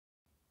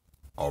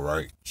All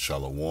right,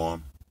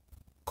 Shalom,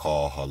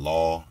 Kal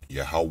Halal,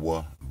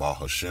 Yahweh,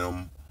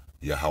 Bahashem,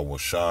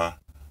 Yahawashi,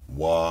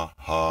 Wa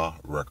Ha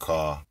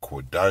Rekah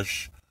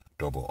Kodash.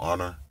 Double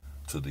honor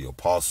to the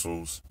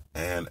apostles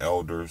and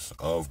elders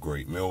of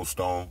Great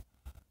Millstone.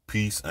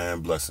 Peace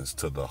and blessings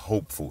to the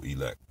hopeful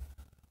elect.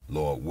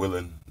 Lord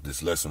willing,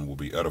 this lesson will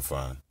be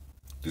edifying.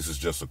 This is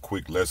just a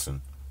quick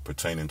lesson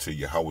pertaining to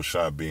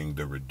Yahawashi being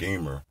the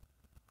Redeemer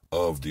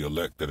of the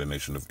elect of the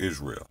nation of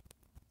Israel.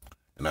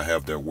 And I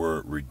have that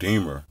word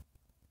Redeemer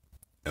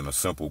in a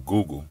simple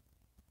Google,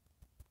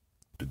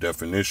 the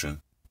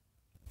definition,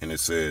 and it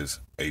says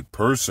a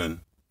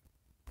person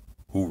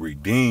who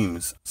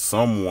redeems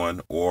someone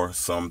or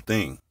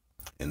something.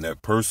 And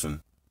that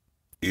person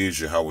is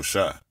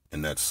Yahawashi,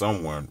 and that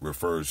someone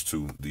refers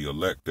to the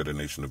elect of the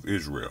nation of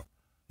Israel.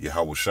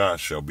 Yahawashi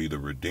shall be the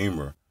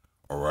Redeemer,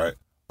 all right,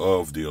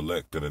 of the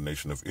elect of the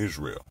nation of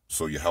Israel.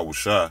 So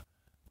Yahawashi,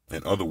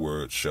 in other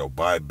words, shall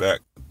buy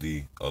back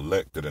the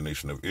elect of the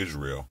nation of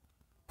Israel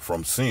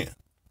from sin,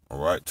 all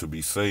right, to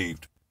be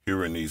saved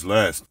here in these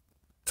last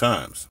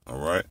times, all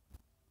right.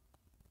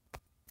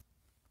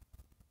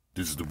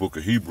 This is the book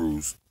of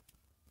Hebrews,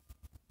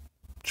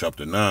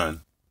 chapter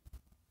 9,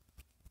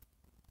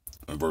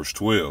 and verse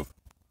 12,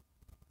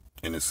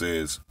 and it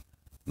says,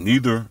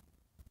 neither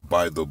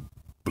by the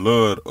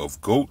blood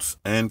of goats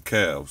and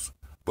calves,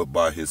 but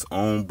by his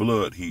own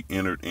blood he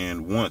entered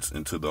in once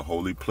into the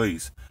holy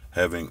place,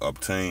 having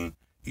obtained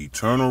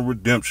eternal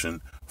redemption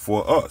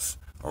for us.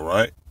 All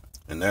right.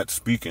 And that's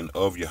speaking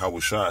of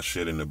Yahawashi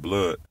shedding the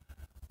blood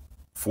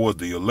for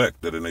the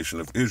elect of the nation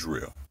of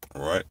Israel.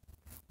 All right.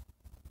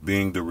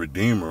 Being the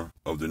Redeemer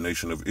of the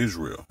nation of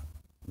Israel.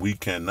 We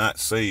cannot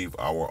save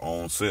our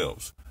own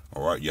selves.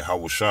 All right.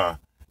 Yahawashi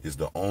is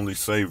the only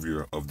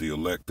savior of the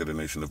elect of the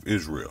nation of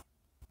Israel.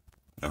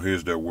 Now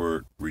here's that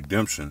word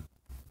redemption,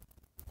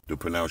 the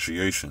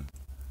pronunciation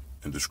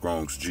in the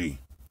Strong's G.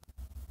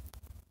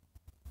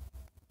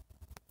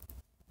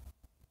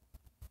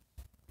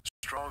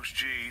 Strong's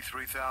G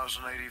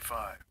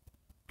 3085.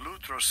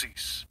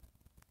 Lutrosis.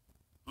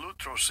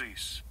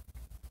 Lutrosis.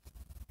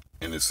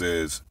 And it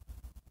says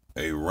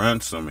a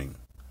ransoming,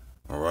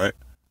 all right,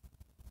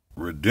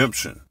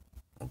 redemption,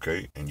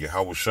 okay, and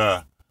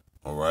Yahawashi,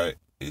 all right,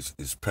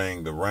 is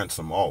paying the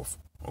ransom off,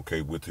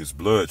 okay, with his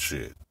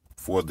bloodshed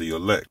for the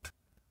elect.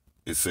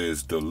 It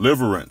says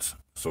deliverance.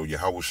 So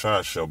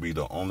Yahawashi shall be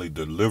the only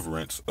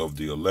deliverance of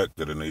the elect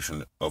of the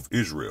nation of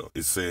Israel.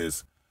 It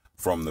says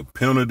from the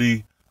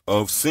penalty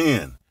of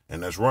sin.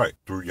 And that's right,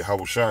 through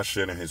Yahawashi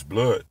shedding his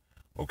blood,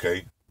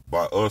 okay,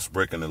 by us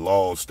breaking the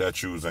laws,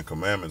 statutes, and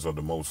commandments of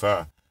the Most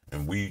High,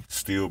 and we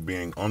still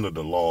being under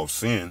the law of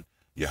sin,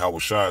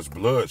 Yahawashi's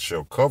blood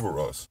shall cover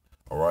us,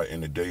 all right,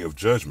 in the day of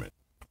judgment.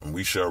 And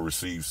we shall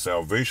receive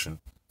salvation,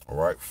 all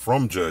right,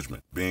 from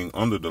judgment, being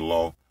under the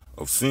law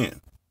of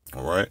sin,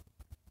 all right.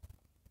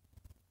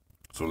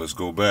 So let's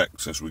go back,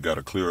 since we got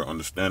a clearer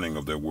understanding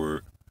of that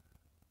word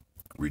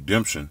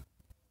redemption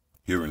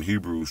here in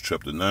Hebrews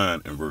chapter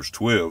 9 and verse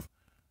 12.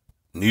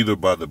 Neither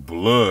by the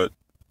blood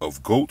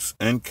of goats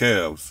and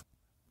calves,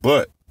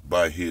 but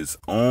by his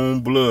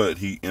own blood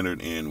he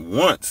entered in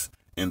once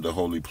in the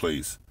holy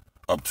place,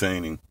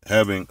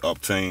 having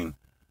obtained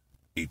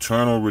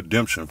eternal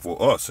redemption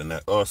for us, and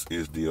that us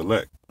is the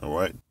elect, all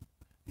right.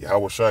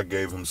 Yahawashi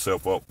gave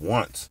himself up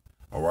once,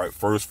 all right,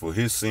 first for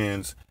his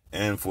sins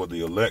and for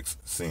the elect's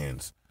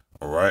sins,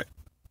 all right,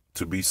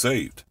 to be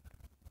saved,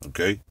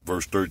 okay.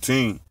 Verse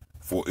 13,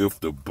 for if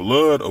the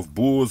blood of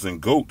bulls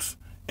and goats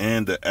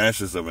and the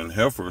ashes of an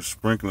heifer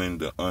sprinkling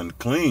the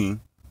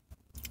unclean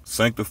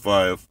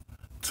sanctifieth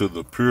to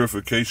the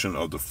purification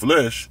of the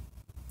flesh,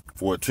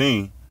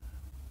 14,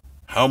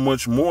 how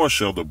much more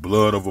shall the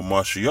blood of a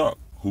Mashiach,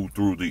 who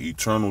through the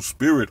eternal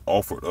spirit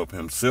offered up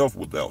himself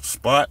without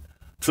spot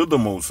to the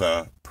Most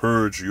High,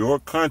 purge your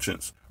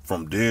conscience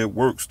from dead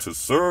works to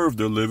serve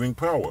the living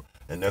power.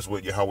 And that's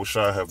what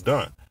Yahawashi have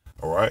done.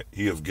 All right.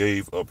 He have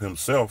gave up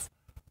himself,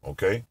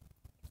 okay,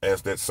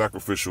 as that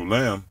sacrificial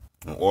lamb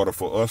in order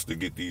for us to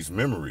get these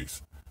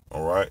memories,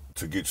 all right,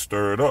 to get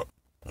stirred up,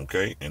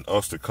 okay, and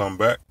us to come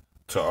back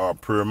to our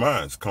pure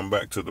minds, come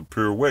back to the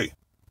pure way,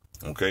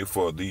 okay,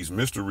 for these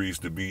mysteries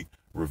to be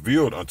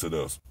revealed unto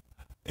us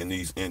in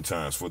these end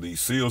times, for these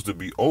seals to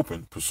be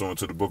opened pursuant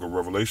to the book of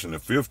Revelation, the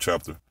 5th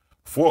chapter,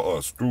 for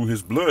us through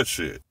his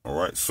bloodshed, all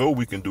right, so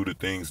we can do the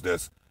things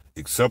that's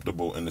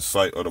acceptable in the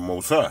sight of the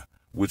Most High,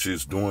 which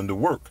is doing the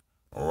work,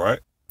 all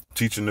right,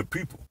 teaching the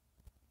people,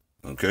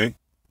 okay.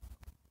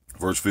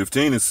 Verse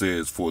 15, it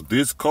says, for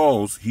this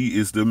cause he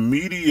is the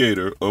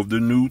mediator of the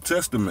New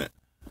Testament,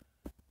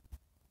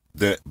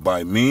 that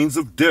by means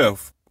of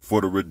death for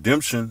the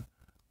redemption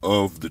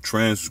of the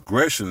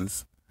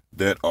transgressions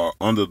that are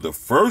under the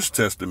first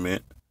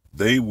testament,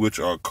 they which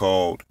are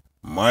called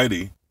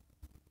mighty,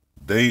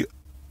 they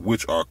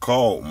which are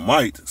called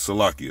might,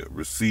 Salakia,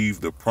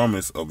 receive the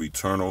promise of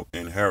eternal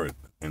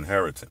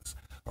inheritance.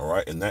 All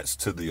right, and that's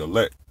to the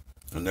elect,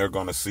 and they're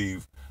going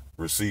to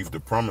receive the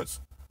promise,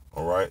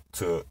 all right,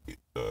 to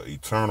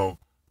eternal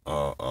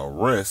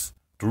rest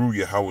through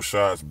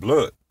Yahawashi's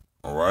blood,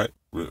 all right,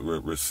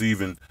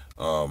 receiving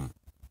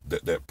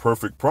that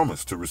perfect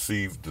promise to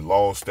receive the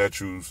law,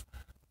 statutes,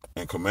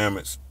 and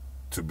commandments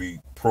to be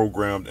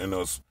programmed in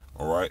us,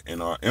 all right,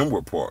 in our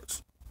inward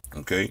parts,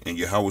 okay? And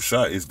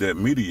Yahawashi is that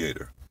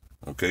mediator,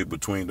 okay,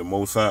 between the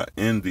Most High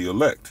and the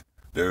elect.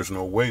 There's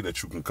no way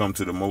that you can come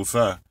to the Most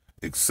High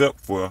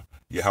except for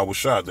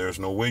Yahawashi. There's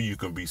no way you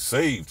can be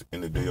saved in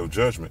the day of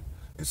judgment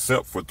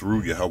except for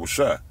through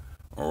Yahawashi,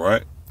 all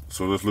right?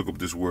 So let's look up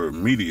this word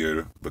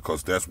mediator,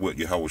 because that's what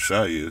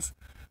Yahawashi is.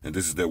 And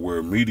this is that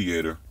word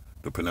mediator,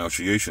 the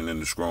pronunciation in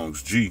the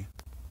Strong's G.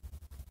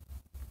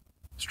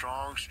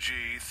 Strong's G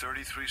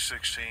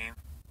 3316.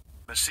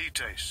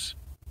 Mesites.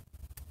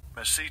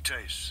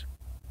 Mesites.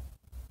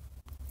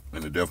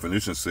 And the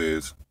definition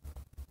says,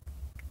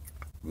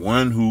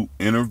 one who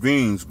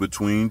intervenes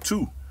between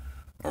two.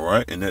 All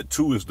right. And that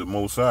two is the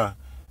Most High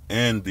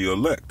and the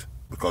elect.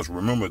 Because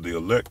remember, the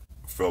elect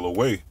fell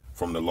away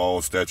from the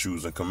laws,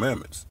 statutes, and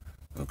commandments.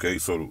 Okay.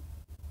 So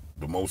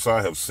the Most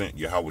High have sent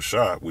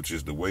Yahawashi, which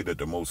is the way that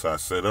the Most High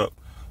set up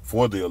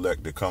for the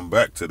elect to come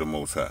back to the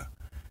Most High,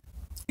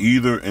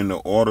 either in the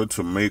order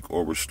to make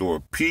or restore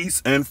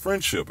peace and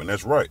friendship. And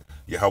that's right.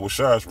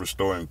 Yahawashi is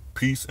restoring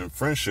peace and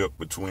friendship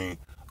between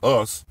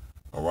us,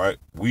 all right?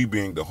 We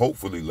being the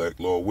hopeful elect,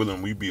 Lord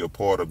willing, we be a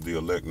part of the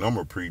elect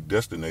number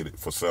predestinated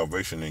for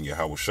salvation in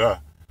Yahawashi,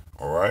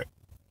 all right?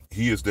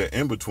 He is that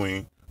in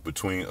between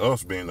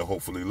us being the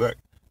hopeful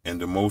elect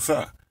and the Most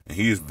High. And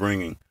he is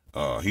bringing,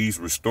 he's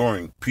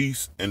restoring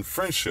peace and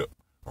friendship,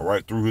 all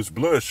right, through his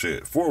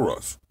bloodshed for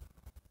us.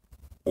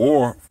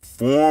 Or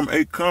form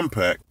a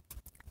compact,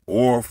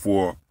 or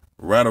for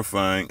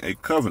ratifying a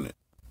covenant.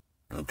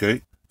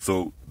 Okay?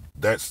 So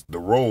that's the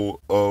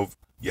role of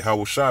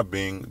Yahawashi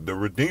being the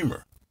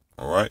Redeemer.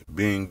 All right?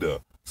 Being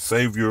the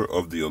Savior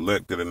of the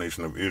elect of the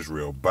nation of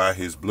Israel by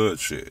his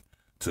bloodshed,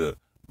 to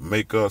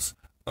make us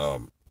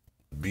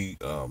be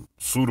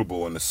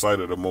suitable in the sight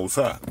of the Most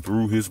High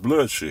through his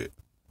bloodshed.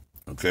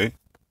 Okay?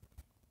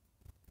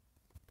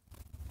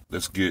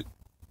 Let's get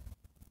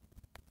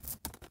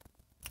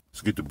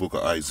the book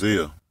of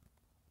Isaiah,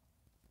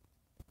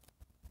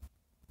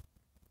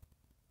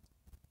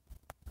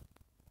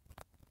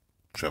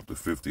 chapter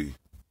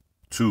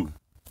 52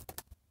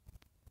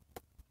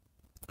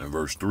 and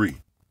verse 3.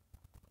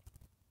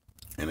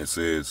 And it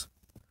says,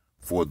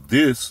 For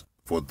thus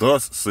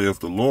saith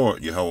the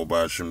Lord, Yahweh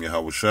Ba'ashem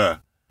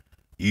Yahawashi,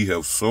 ye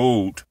have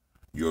sold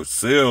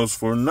yourselves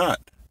for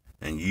naught,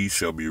 and ye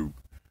shall be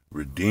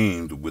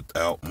redeemed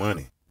without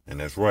money. And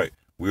that's right.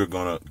 We're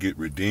going to get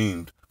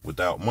redeemed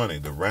without money.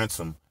 The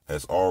ransom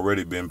has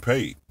already been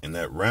paid, and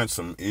that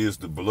ransom is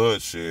the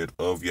bloodshed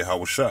of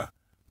Yahawashi.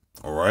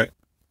 All right?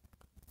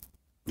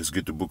 Let's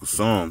get the book of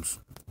Psalms,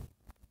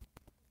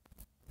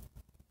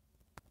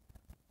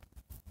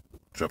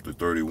 chapter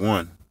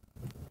 31.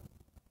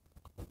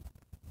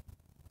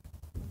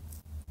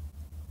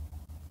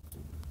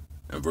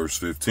 And verse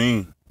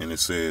 15, and it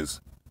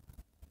says,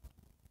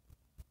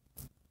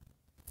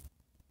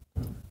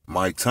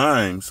 My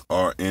times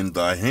are in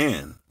thy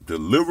hand.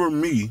 Deliver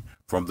me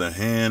from the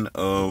hand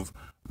of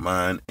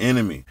mine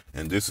enemy.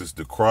 And this is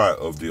the cry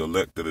of the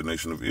elect of the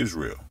nation of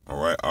Israel.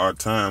 All right. Our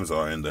times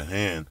are in the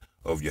hand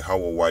of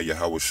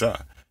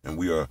Yahawashi. And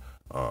we are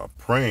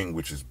praying,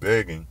 which is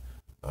begging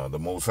the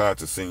Most High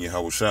to send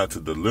Yahawashi to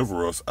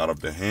deliver us out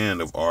of the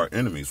hand of our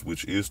enemies,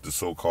 which is the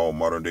so-called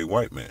modern day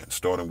white man,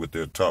 starting with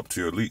their top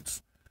tier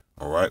elites.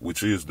 All right.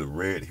 Which is the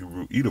red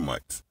Hebrew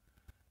Edomites.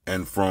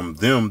 And from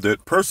them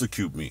that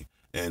persecute me.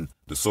 And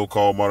the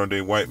so-called modern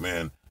day white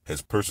man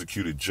has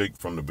persecuted Jake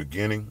from the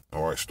beginning,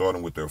 all right,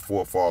 starting with their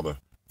forefather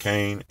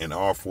Cain and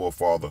our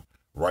forefather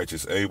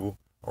righteous Abel,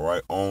 all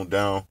right, on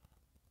down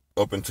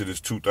up into this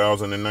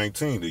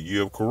 2019, the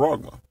year of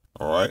Karagma,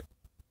 all right.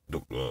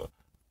 The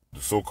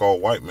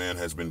so-called white man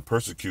has been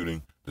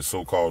persecuting the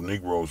so-called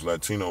Negroes,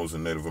 Latinos,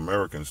 and Native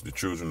Americans, the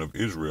children of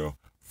Israel,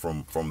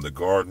 from the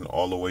garden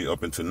all the way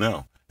up into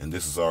now. And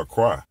this is our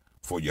cry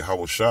for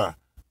Yahawashi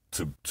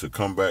to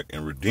come back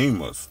and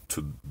redeem us,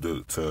 to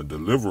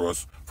deliver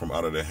us from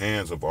out of the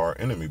hands of our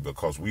enemy,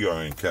 because we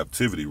are in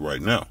captivity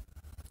right now.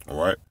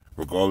 All right.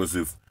 Regardless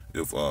if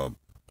you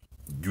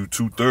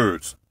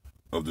 2/3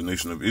 of the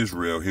nation of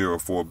Israel here or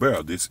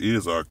forbear, this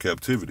is our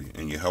captivity,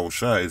 and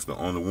Yahawashi is the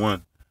only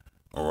one,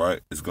 all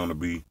right, is going to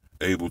be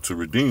able to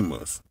redeem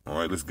us. All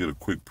right. Let's get a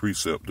quick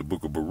precept. The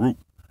book of Baruch.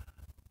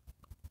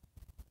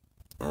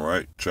 All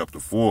right. Chapter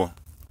 4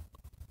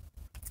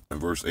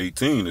 and verse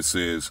 18. It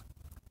says,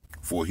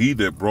 For he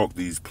that brought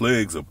these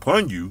plagues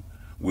upon you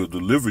will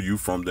deliver you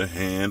from the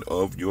hand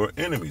of your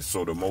enemies.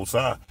 So the Most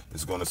High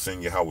is going to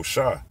send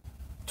Yahawashi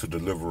to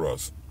deliver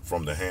us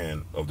from the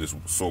hand of this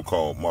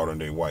so-called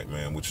modern-day white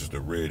man, which is the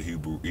red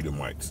Hebrew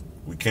Edomites.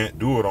 We can't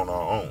do it on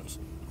our own.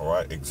 All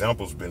right.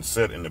 Examples been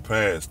set in the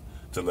past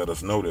to let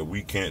us know that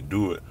we can't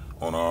do it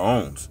on our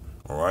own.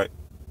 All right.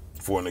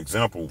 For an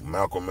example,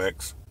 Malcolm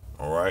X,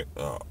 all right,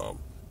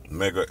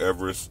 Medgar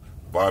Evers,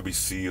 Bobby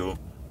Seale,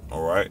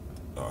 all right,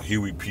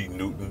 Huey P.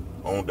 Newton,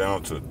 on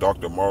down to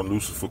Dr. Martin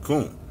Luther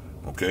King.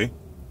 Okay,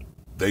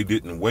 they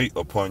didn't wait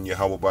upon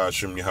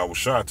Yahawashi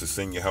Yahawashi to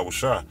send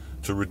Yahawashi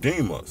to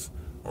redeem us.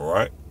 All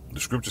right. The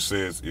scripture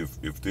says,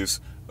 if this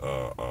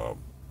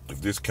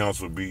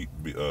counsel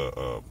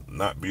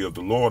not be of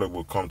the Lord, it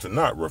will come to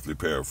naught. Roughly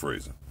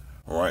paraphrasing.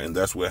 All right, and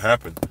that's what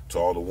happened to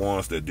all the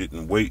ones that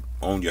didn't wait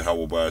on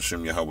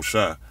Yahawashi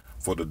Yahawashi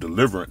for the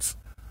deliverance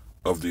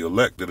of the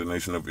elect of the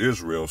nation of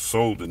Israel,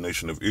 so the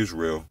nation of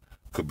Israel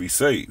could be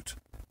saved.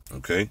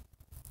 Okay.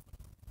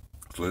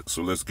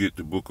 So let's get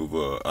the book of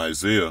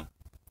Isaiah,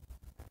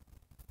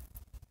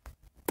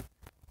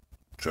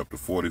 chapter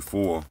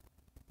 44.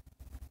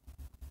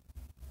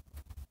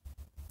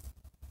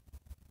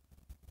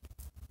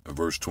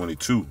 Verse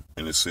 22,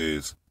 and it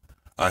says,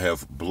 I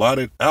have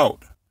blotted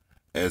out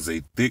as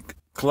a thick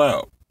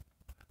cloud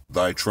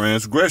thy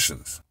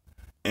transgressions,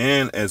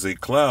 and as a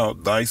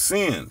cloud thy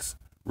sins.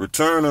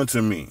 Return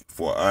unto me,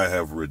 for I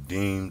have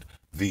redeemed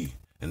thee.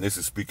 And this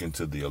is speaking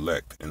to the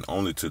elect, and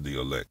only to the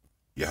elect.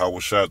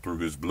 Yahawashi through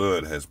his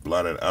blood has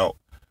blotted out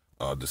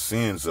the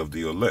sins of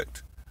the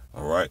elect.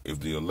 All right, if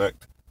the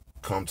elect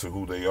come to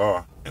who they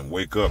are and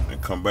wake up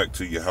and come back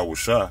to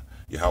Yahawashi,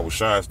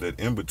 Yahawashi is that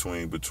in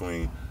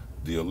between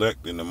the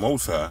elect and the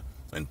Most High,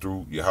 and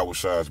through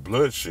Yahawashi's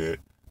bloodshed,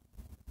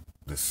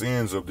 the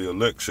sins of the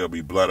elect shall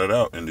be blotted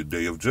out in the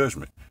day of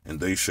judgment, and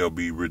they shall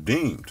be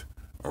redeemed.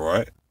 All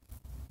right.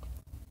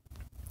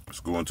 Let's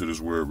go into this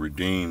word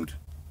redeemed.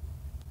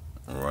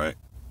 All right.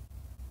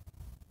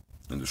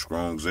 In the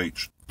Strong's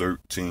H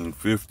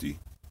 1350,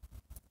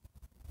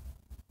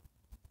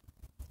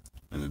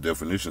 and the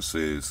definition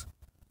says,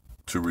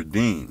 to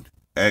redeemed,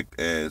 act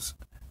as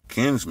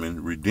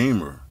kinsman,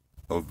 redeemer,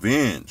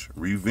 avenge,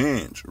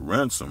 revenge,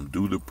 ransom,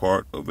 do the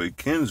part of a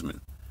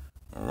kinsman.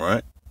 All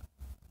right.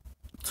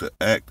 To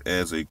act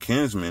as a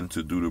kinsman,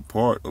 to do the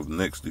part of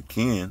next of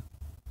kin,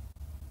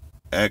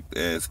 act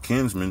as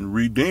kinsman,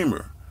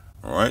 redeemer.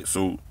 All right.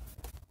 So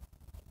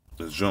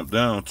let's jump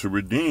down to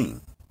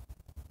redeem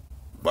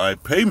by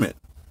payment.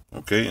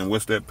 Okay. And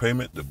what's that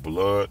payment? The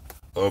blood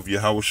of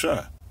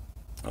Yahawashi.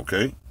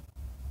 Okay.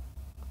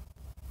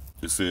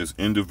 It says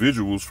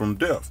individuals from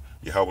death.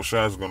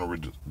 Yahawashi is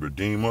going to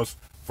redeem us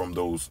from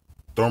those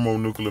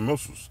thermonuclear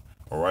missiles.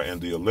 All right.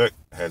 And the elect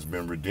has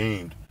been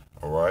redeemed.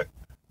 All right.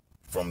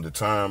 From the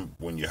time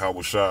when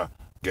Yahawashi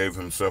gave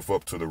himself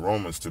up to the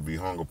Romans to be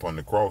hung upon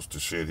the cross to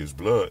shed his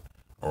blood.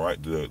 All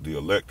right. The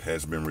elect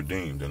has been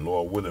redeemed. And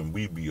Lord willing,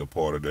 we be a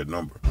part of that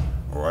number.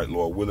 All right.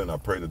 Lord willing, I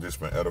pray that this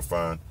been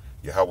edifying.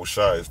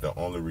 Yahawashi is the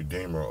only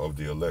redeemer of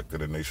the elect of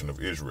the nation of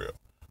Israel.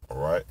 All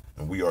right.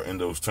 And we are in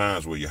those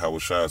times where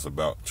Yahawashi is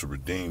about to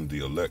redeem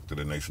the elect of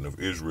the nation of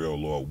Israel.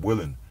 Lord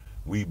willing,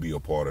 we be a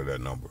part of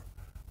that number.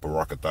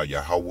 Barakatah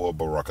Yahweh,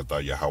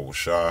 Barakatah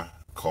Yahawashi,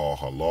 Kal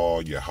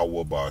Halal,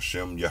 Yahweh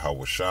Ba'ashem,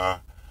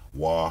 Yahawashi,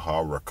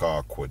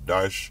 Waharakah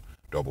Quadash.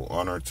 Double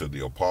honor to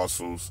the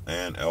apostles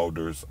and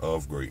elders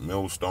of Great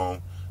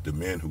Millstone, the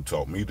men who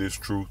taught me this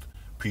truth.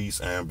 Peace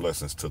and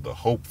blessings to the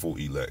hopeful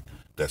elect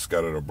that's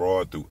scattered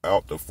abroad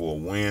throughout the four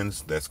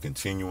winds, that's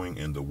continuing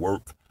in the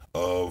work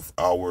of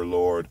our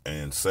Lord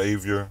and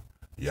Savior,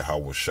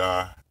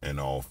 Yahawashi, and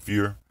all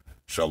fear.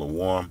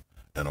 Shalom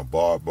and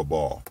Abad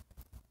Babal.